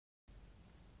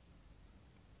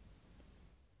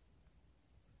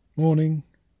Morning.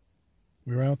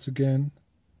 We're out again.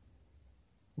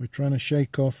 We're trying to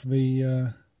shake off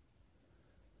the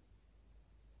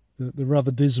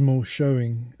rather dismal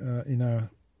showing in our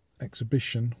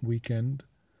exhibition weekend,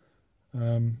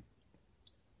 and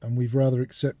we've rather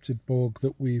accepted, Borg,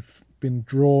 that we've been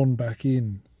drawn back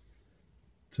in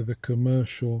to the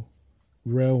commercial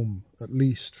realm, at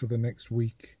least for the next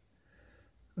week,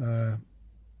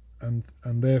 and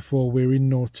therefore we're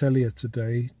in Nortelia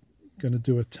today, going to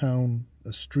do a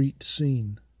street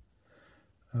scene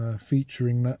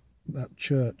featuring that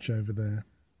church over there.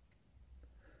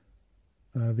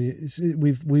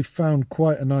 We've found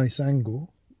quite a nice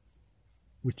angle,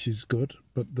 which is good,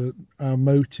 but our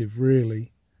motive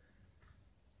really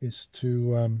is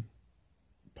to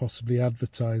possibly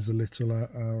advertise a little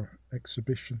our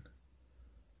exhibition.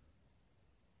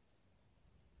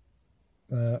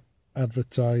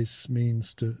 Advertise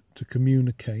means to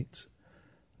communicate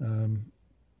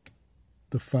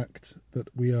the fact that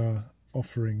we are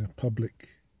offering a public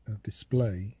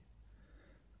display.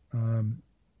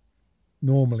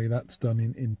 Normally that's done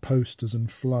in posters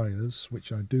and flyers,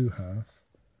 which I do have,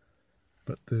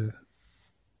 but the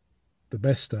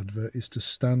best advert is to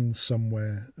stand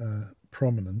somewhere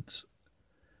prominent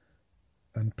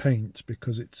and paint,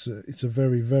 because it's a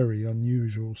very, very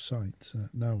unusual sight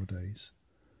nowadays.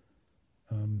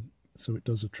 So it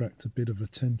does attract a bit of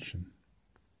attention.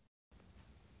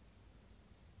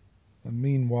 And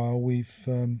meanwhile, we've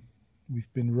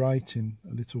been writing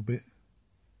a little bit,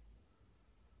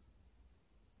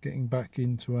 getting back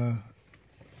into our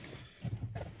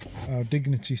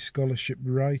Dignity Scholarship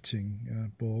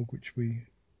writing, Borg, which we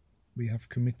have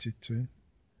committed to,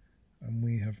 and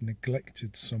we have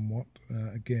neglected somewhat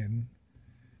again.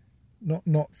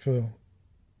 Not for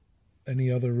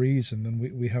any other reason than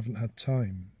we haven't had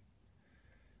time.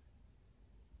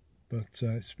 But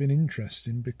it's been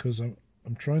interesting because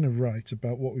I'm trying to write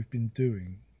about what we've been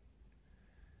doing,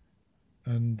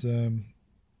 and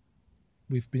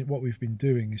what we've been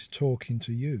doing is talking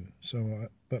to you. So,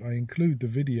 but I include the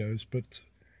videos, but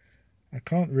I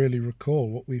can't really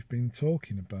recall what we've been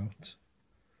talking about.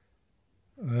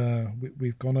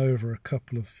 We've gone over a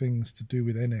couple of things to do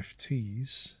with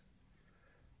NFTs.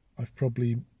 I've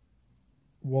probably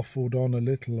waffled on a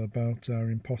little about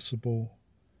our impossible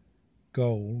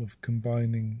goal of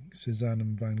combining Cézanne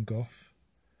and Van Gogh.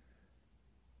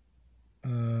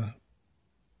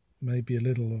 Maybe a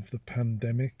little of the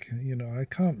pandemic. I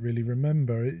can't really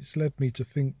remember. It's led me to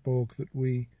think, Borg, that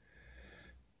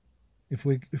if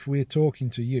we're talking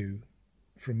to you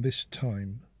from this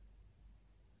time,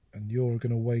 and you're going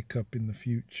to wake up in the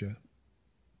future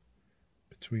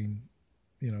between,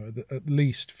 at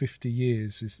least 50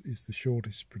 years is the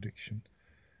shortest prediction.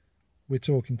 We're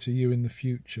talking to you in the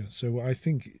future, so I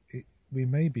think we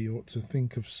maybe ought to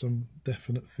think of some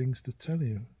definite things to tell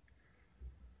you.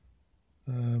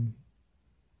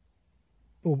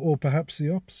 Or perhaps the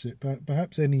opposite.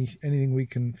 Perhaps anything we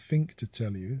can think to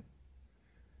tell you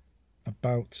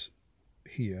about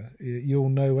here, you'll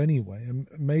know anyway. And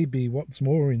maybe what's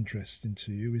more interesting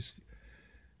to you is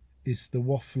the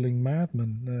waffling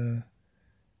madman,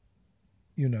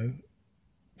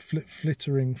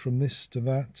 flittering from this to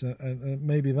that, and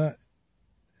maybe that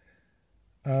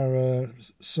our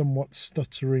somewhat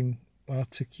stuttering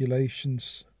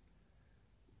articulations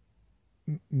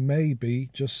maybe,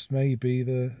 just maybe,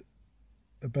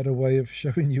 a better way of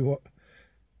showing you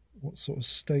what sort of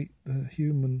state the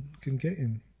human can get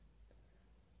in.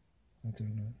 I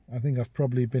don't know. I think I've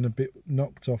probably been a bit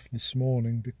knocked off this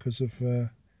morning because of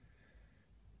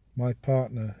my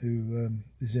partner, who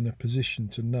is in a position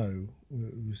to know,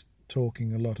 was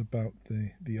talking a lot about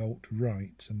the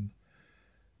alt-right and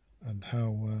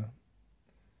how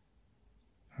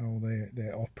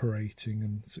they're operating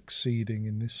and succeeding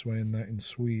in this way and that in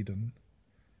Sweden,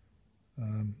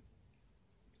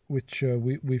 which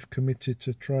we've committed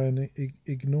to try and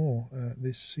ignore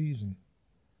this season,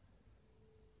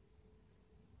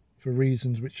 for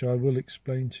reasons which I will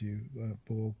explain to you,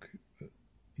 Borg,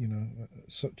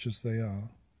 such as they are.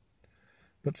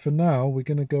 But for now, we're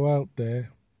going to go out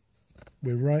there.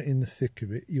 We're right in the thick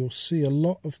of it. You'll see a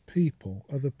lot of people,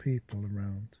 other people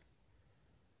around.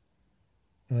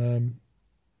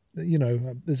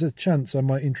 There's a chance I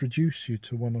might introduce you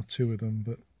to one or two of them,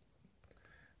 but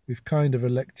we've kind of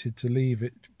elected to leave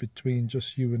it between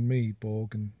just you and me,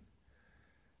 Borg, and,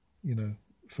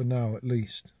 for now at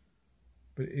least.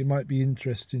 But it might be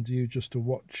interesting to you just to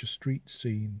watch a street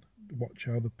scene, watch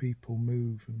how the people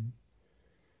move and,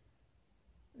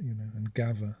 and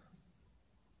gather.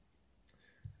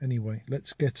 Anyway,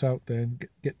 let's get out there and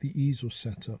get the easel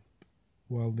set up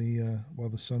while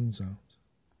the sun's out.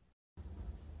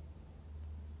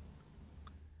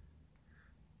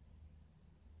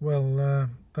 Well,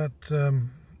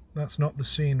 that's not the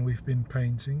scene we've been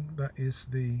painting. That is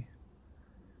the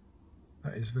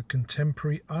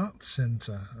Contemporary Art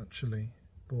Centre, actually,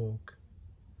 Borg.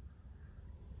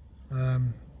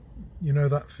 You know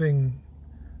that thing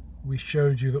we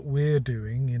showed you that we're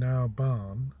doing in our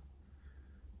barn?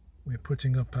 We're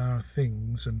putting up our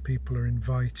things and people are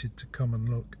invited to come and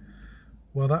look.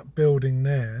 Well, that building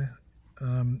there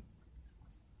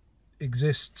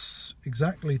exists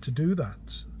exactly to do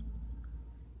that.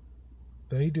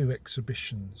 They do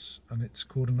exhibitions, and it's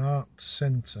called an art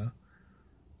centre.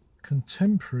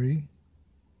 Contemporary,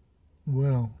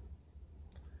 well,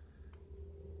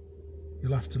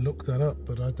 you'll have to look that up,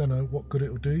 but I don't know what good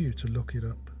it'll do you to look it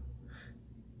up.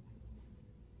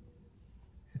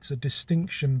 It's a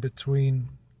distinction between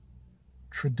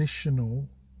traditional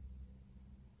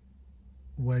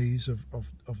ways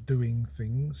of doing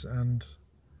things and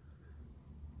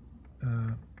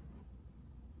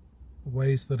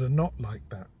ways that are not like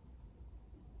that.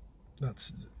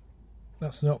 That's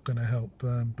not going to help,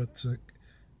 but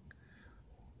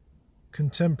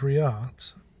contemporary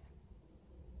art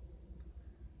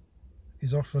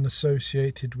is often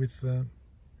associated with the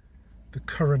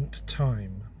current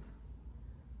time.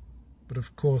 But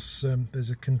of course, there's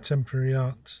a contemporary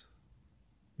art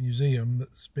museum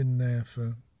that's been there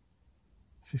for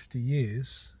 50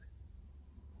 years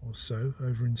or so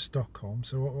over in Stockholm,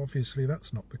 so obviously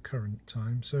that's not the current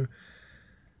time. So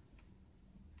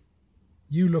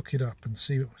you look it up and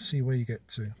see where you get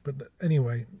to. But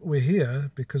anyway, we're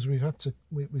here because we've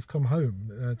come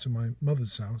home to my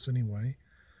mother's house anyway,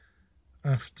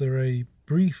 after a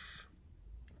brief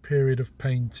period of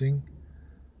painting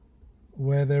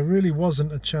where there really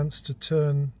wasn't a chance to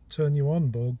turn you on,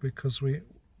 Borg, because we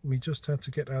just had to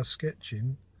get our sketch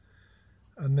in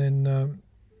and then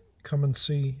come and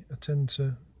attend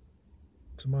to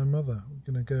my mother.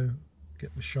 We're going to go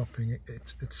get the shopping,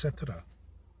 etc.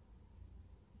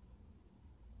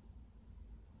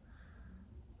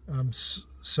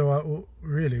 So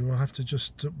we'll have to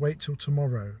just wait till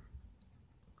tomorrow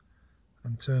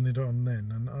and turn it on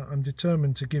then. And I'm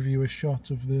determined to give you a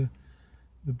shot of the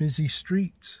busy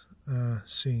street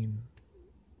scene,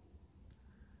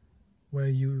 where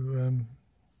you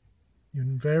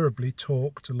invariably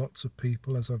talk to lots of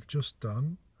people, as I've just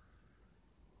done.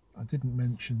 I didn't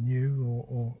mention you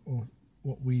or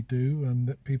what we do, and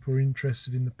that people are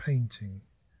interested in the painting.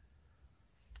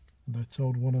 And I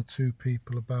told one or two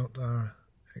people about our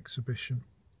exhibition,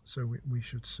 so we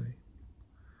should see.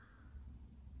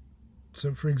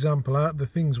 So, for example, the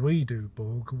things we do,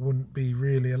 Borg, wouldn't be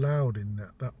really allowed in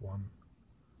that one.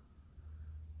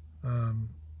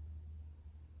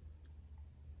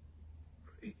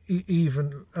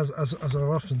 Even as I've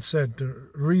often said,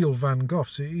 real Van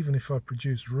Goghs, even if I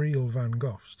produced real Van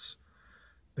Goghs,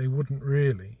 they wouldn't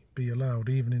really be allowed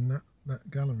even in that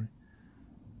gallery,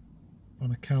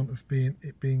 on account of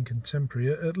it being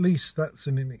contemporary. At least that's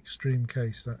in an extreme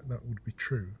case that would be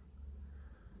true.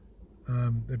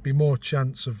 There'd be more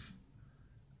chance of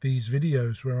these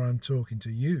videos where I'm talking to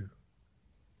you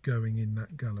going in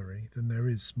that gallery than there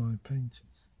is my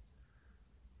paintings.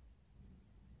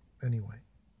 Anyway,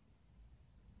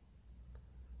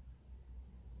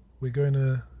 we're going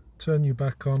to turn you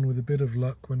back on with a bit of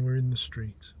luck when we're in the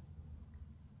street.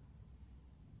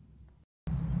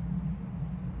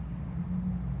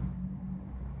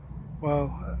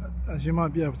 Well, as you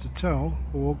might be able to tell,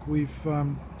 Borg, we've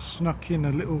snuck in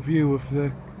a little view of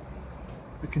the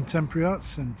Contemporary Arts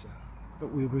Centre that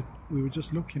we were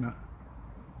just looking at.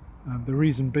 The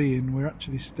reason being, we're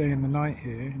actually staying the night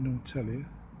here in Norrtälje,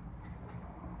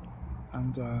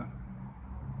 and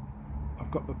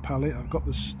I've got the palette, I've got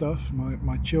the stuff.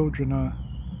 My children are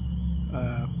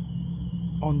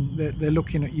they're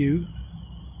looking at you.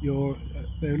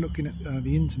 They're looking at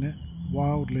the internet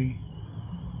wildly.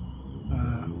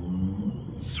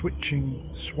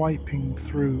 Swiping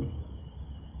through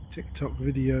TikTok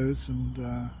videos and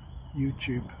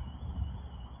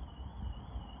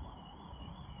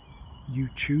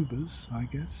YouTubers, I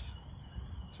guess.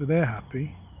 So they're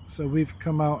happy. So we've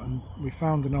come out and we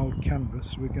found an old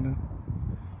canvas. We're going to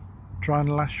try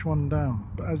and lash one down.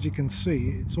 But as you can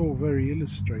see, it's all very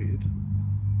illustrated.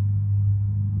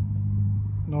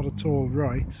 Not at all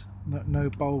right. No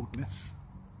boldness.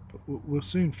 But we'll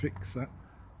soon fix that.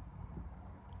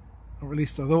 Or at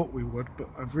least I thought we would, but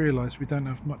I've realised we don't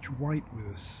have much white with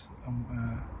us.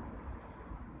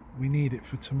 We need it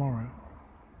for tomorrow.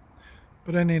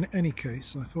 But in any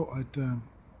case, I thought I'd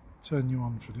turn you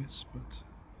on for this. But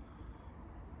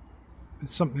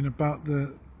it's something about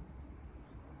the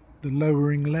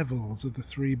lowering levels of the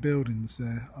three buildings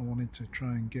there I wanted to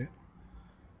try and get.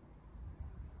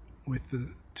 with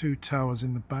the two towers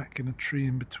in the back and a tree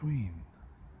in between.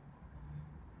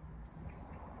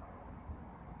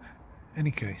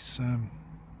 Any case,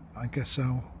 I guess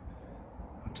I'll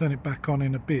turn it back on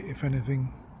in a bit if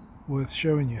anything worth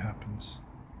showing you happens.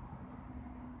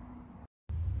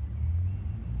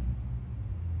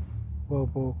 Well,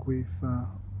 Borg, we've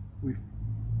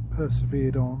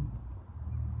persevered on.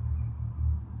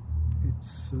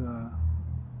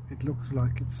 It looks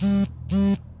like it's,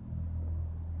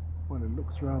 well, it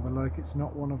looks rather like it's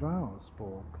not one of ours,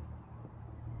 Borg.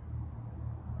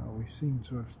 We seem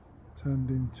to have turned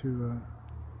into a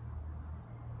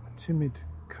timid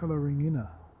colouring inner,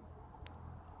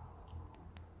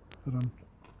 but I'm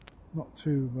not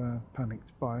too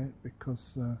panicked by it,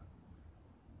 because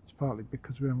it's partly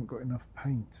because we haven't got enough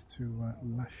paint to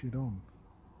lash it on,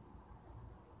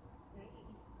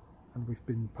 and we've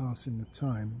been passing the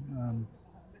time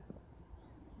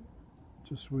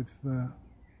just with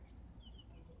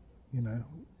you know,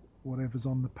 whatever's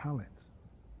on the palette.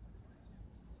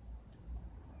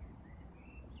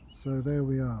 So there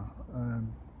we are.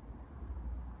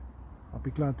 I'll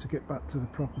be glad to get back to the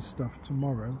proper stuff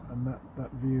tomorrow, and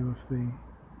that view of the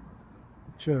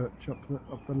church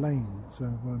up the lane. So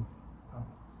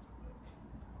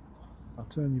I'll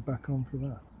turn you back on for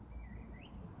that.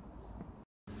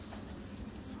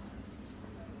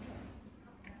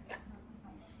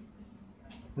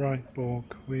 Right,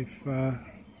 Borg, we've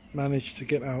managed to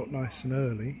get out nice and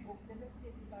early.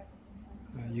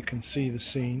 You can see the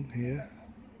scene here.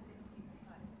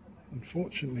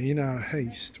 Unfortunately, in our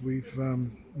haste, we've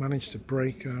managed to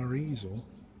break our easel.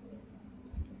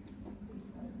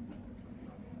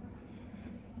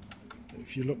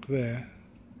 If you look there,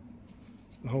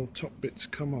 the whole top bit's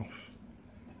come off.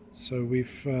 So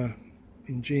we've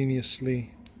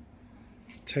ingeniously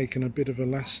taken a bit of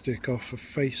elastic off a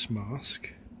face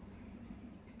mask,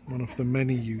 one of the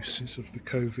many uses of the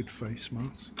COVID face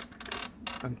mask,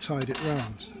 and tied it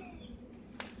round.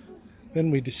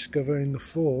 Then we discover in the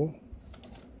fall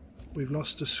we've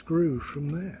lost a screw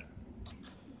from there.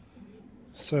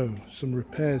 So some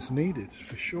repairs needed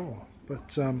for sure,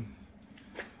 but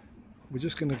we're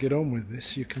just going to get on with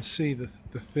this. You can see the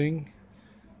thing,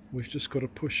 we've just got to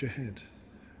push ahead.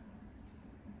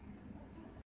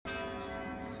 So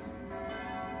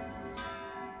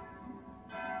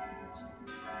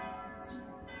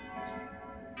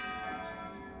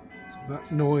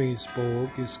that noise,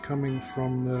 Borg, is coming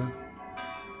from the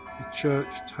church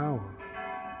tower.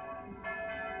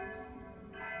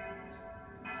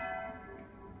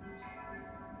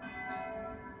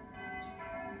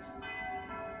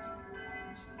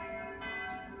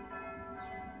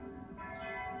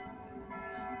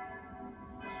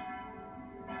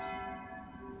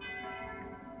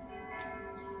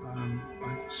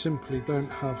 I simply don't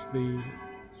have the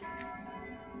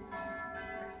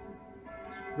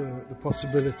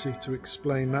possibility to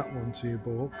explain that one to you,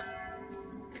 Borg.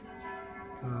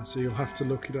 So you'll have to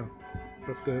look it up,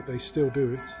 but they still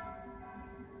do it.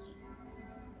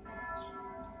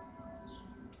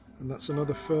 And that's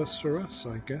another first for us,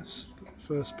 I guess. The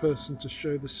first person to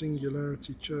show the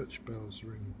singularity church bells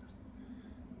ring.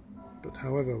 But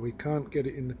however, we can't get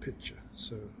it in the picture,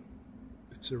 so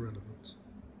it's irrelevant.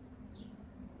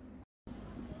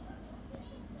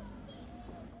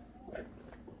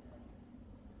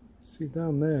 See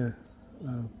down there,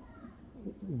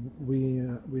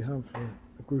 we have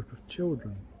a group of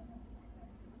children,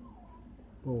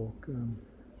 Borg,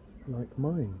 like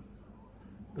mine,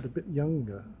 but a bit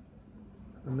younger,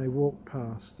 and they walked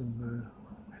past and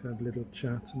had a little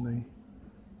chat, and they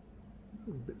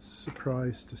were a bit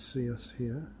surprised to see us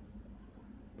here.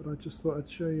 But I just thought I'd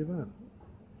show you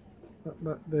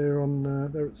that they're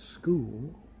at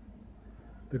school.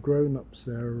 The grown-ups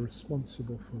there are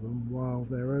responsible for them, while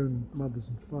their own mothers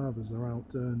and fathers are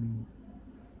out earning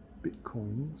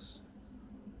bitcoins.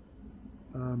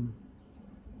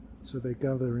 So they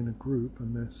gather in a group,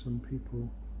 and there's some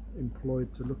people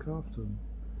employed to look after them.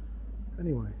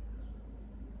 Anyway,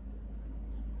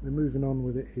 we're moving on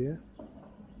with it here.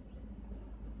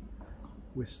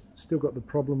 We've still got the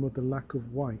problem with the lack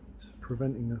of white,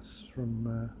 preventing us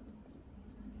from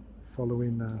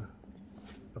following a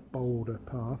bolder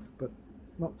path, but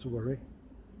not to worry.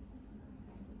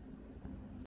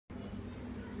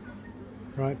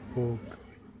 Right, Borg,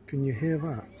 can you hear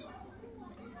that?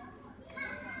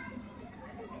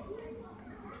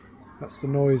 That's the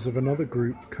noise of another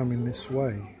group coming this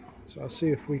way. So I'll see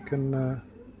if we can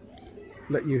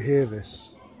let you hear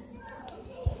this.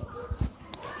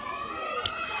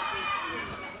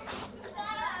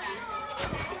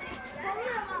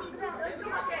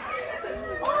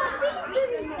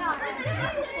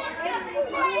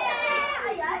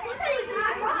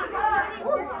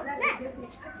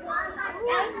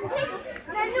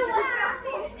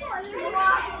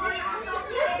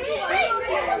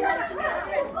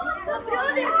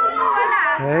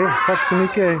 Tack så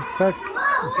mycket. Tack.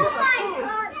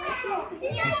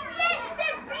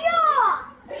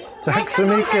 Tack så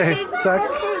mycket. Tack.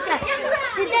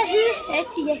 Det där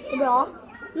huset är jättebra.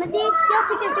 Men jag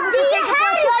tycker att det går att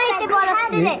jag inte bara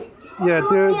ställer. Ja,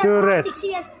 du är rätt.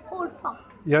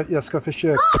 Jag ska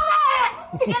försöka.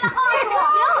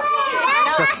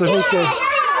 Tack så mycket.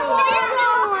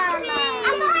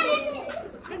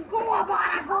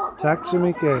 Tack så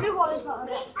mycket.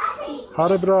 Ha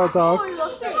det bra dag.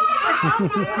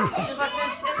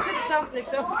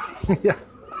 Ja,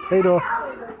 hej då.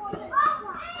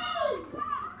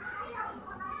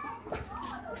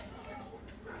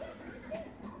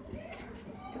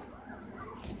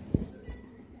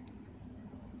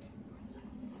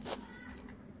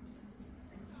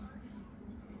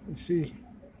 You see,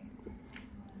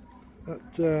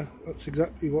 that's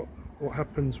exactly what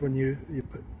happens when you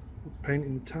put paint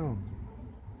in the town,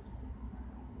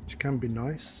 which can be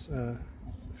nice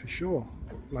for sure,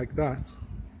 like that.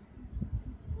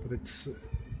 But it's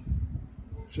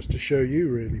just to show you,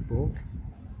 really, Borg.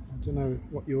 I don't know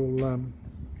what you'll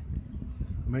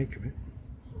make of it.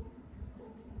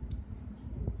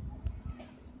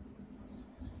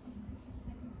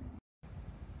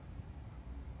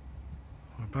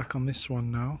 Back on this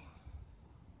one now.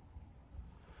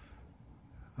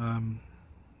 We're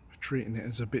treating it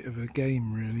as a bit of a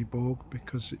game, really, Borg,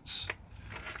 because it's,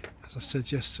 as I said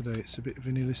yesterday, it's a bit of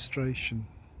an illustration,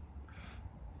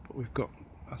 but we've got,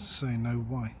 as I say, no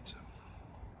white.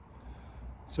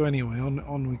 So anyway,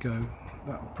 on we go.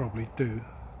 That'll probably do.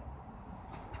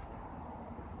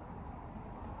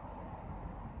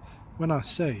 When I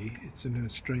say it's an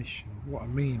illustration, what I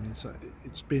mean is that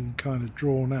it's been kind of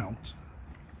drawn out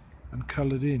and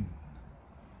coloured in,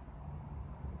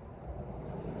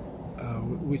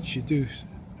 which you do.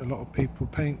 A lot of people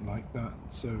paint like that,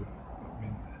 so I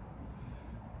mean,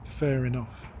 fair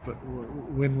enough. But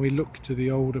when we look to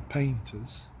the older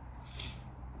painters,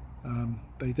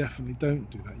 they definitely don't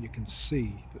do that. You can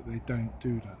see that they don't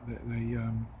do that.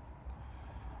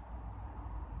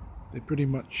 They pretty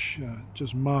much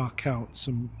just mark out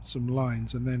some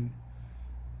lines and then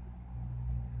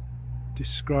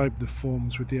describe the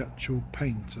forms with the actual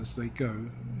paint as they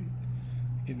go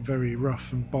in very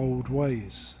rough and bold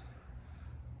ways,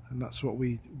 and that's what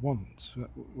we want.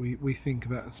 We think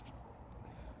that's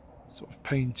sort of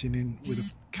painting in with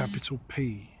a capital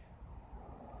P,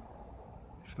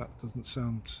 if that doesn't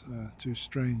sound too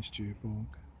strange to you,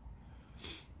 Borg.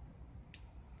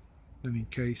 In any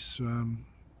case,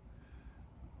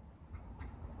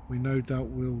 we no doubt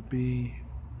will be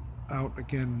out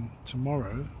again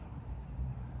tomorrow,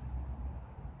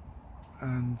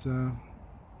 and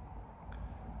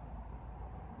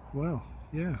well,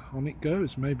 yeah, on it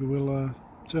goes. Maybe we'll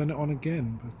turn it on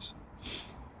again, but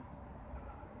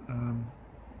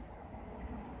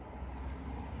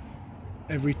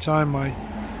every time I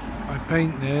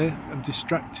paint there, I'm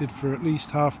distracted for at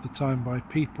least half the time by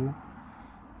people.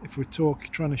 If we're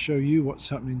trying to show you what's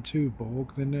happening too,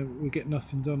 Borg, then we get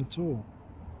nothing done at all.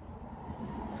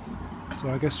 So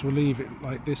I guess we'll leave it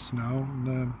like this now,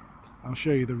 and I'll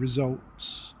show you the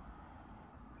results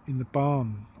in the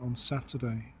barn on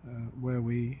Saturday, where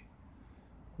we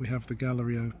have the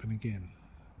gallery open again.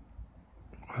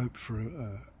 I hope for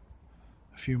a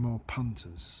few more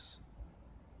punters.